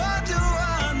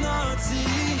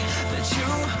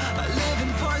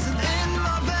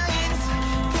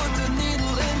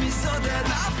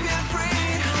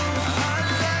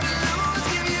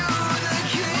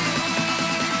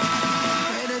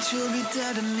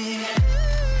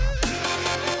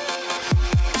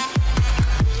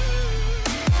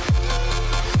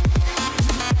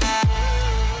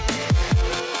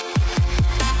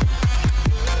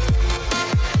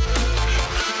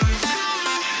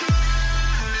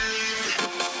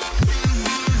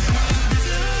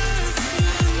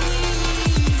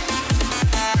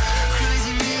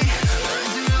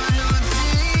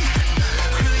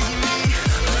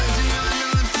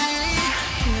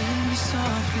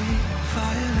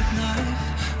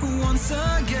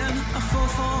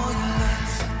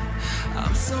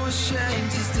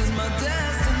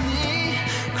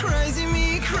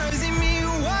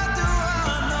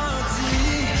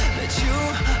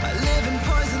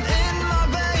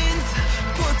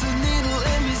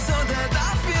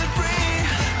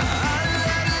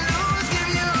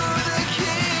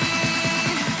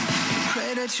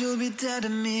 that you'll be dead to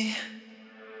me.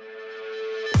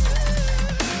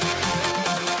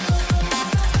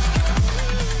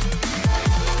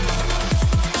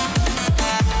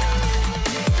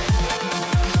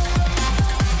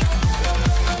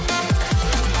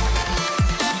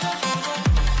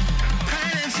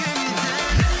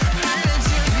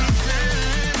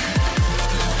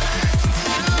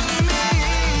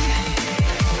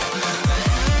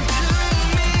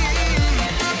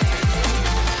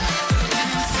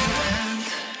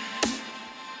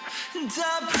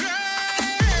 Up.